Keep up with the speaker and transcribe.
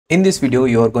In this video,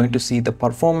 you are going to see the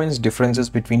performance differences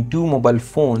between two mobile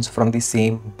phones from the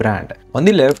same brand. On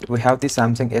the left, we have the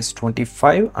Samsung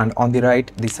S25 and on the right,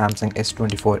 the Samsung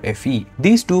S24 FE.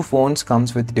 These two phones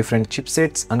comes with different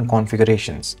chipsets and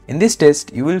configurations. In this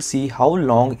test, you will see how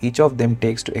long each of them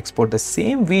takes to export the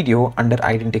same video under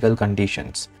identical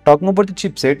conditions. Talking about the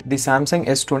chipset, the Samsung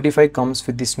S25 comes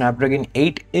with the Snapdragon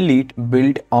 8 Elite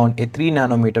built on a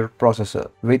 3nm processor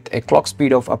with a clock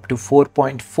speed of up to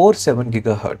 4.47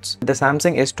 GHz. The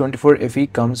Samsung S24 FE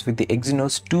comes with the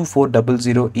Exynos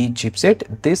 2400E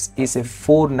chipset. This is a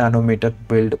 4nm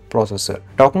build processor.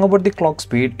 Talking about the clock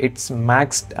speed, it's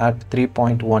maxed at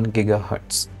 3.1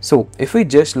 GHz. So if we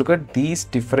just look at these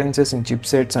differences in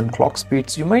chipsets and clock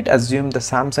speeds, you might assume the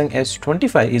Samsung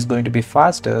S25 is going to be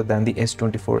faster than the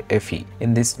S24 FE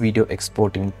in this video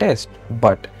exporting test,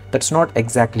 but that's not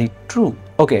exactly true.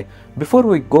 Okay, before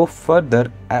we go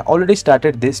further, I already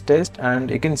started this test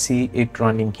and you can see it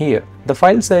running here. The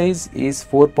file size is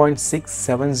 4.67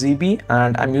 GB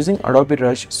and I'm using Adobe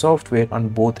Rush software on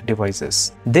both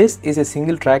devices. This is a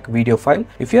single track video file.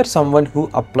 If you are someone who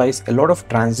applies a lot of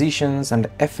transitions and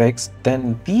effects,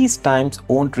 then these times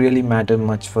won't really matter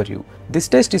much for you. This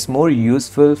test is more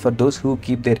useful for those who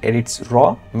keep their edits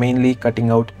raw, mainly cutting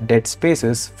out dead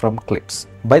spaces from clips.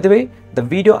 By the way, the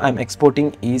video I'm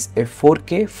exporting is a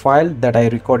 4K file that I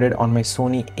recorded on my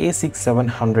Sony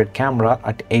A6700 camera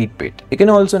at 8-bit. You can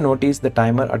also notice the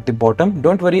timer at the bottom.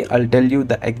 Don't worry, I'll tell you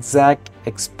the exact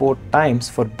export times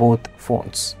for both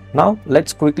phones. Now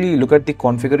let's quickly look at the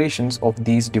configurations of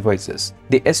these devices.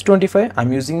 The S25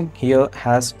 I'm using here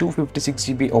has 256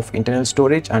 GB of internal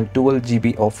storage and 12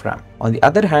 GB of RAM. On the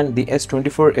other hand, the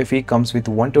S24 FE comes with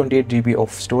 128 GB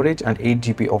of storage and 8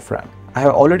 GB of RAM. I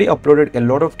have already uploaded a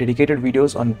lot of dedicated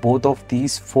videos on both of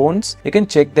these phones. You can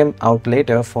check them out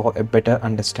later for a better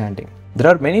understanding.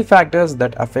 There are many factors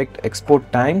that affect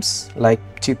export times like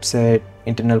chipset,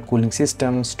 internal cooling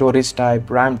system, storage type,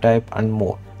 RAM type and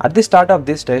more. At the start of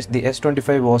this test, the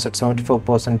S25 was at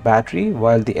 74% battery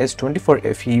while the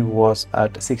S24 FE was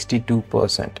at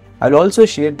 62%. I'll also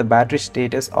share the battery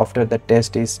status after the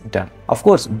test is done. Of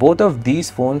course, both of these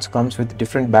phones comes with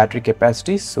different battery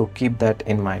capacities, so keep that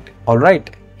in mind.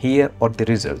 Alright, here are the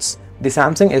results. The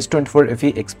Samsung S24 FE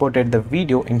exported the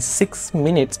video in 6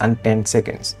 minutes and 10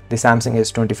 seconds. The Samsung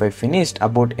S25 finished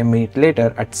about a minute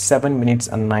later at 7 minutes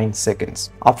and 9 seconds.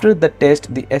 After the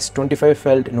test, the S25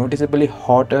 felt noticeably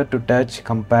hotter to touch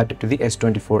compared to the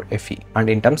S24 FE. And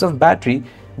in terms of battery,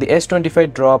 the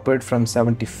S25 dropped from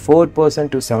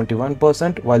 74% to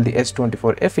 71% while the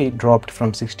S24 FE dropped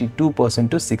from 62%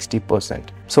 to 60%.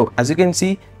 So as you can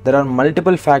see, there are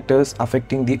multiple factors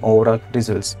affecting the overall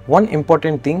results. One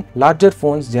important thing, larger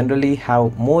phones generally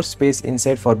have more space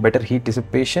inside for better heat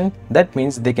dissipation. That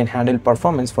means they can handle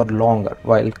performance for longer,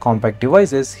 while compact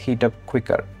devices heat up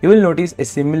quicker. You will notice a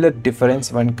similar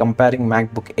difference when comparing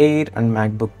MacBook Air and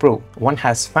MacBook Pro. One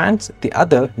has fans, the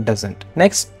other doesn't.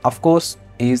 Next, of course,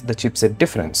 is the chipset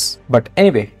difference. But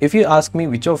anyway, if you ask me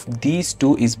which of these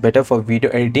two is better for video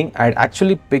editing, I'd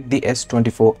actually pick the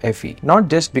S24 FE. Not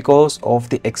just because of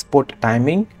the export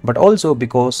timing, but also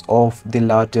because of the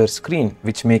larger screen,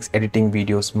 which makes editing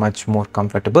videos much more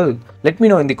comfortable. Let me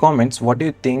know in the comments what do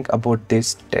you think about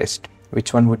this test.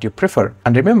 Which one would you prefer?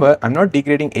 And remember, I'm not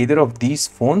degrading either of these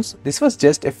phones. This was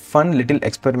just a fun little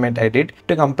experiment I did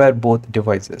to compare both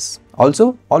devices.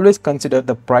 Also, always consider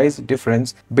the price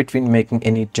difference between making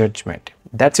any judgment.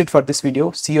 That's it for this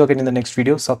video. See you again in the next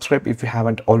video. Subscribe if you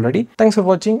haven't already. Thanks for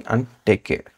watching and take care.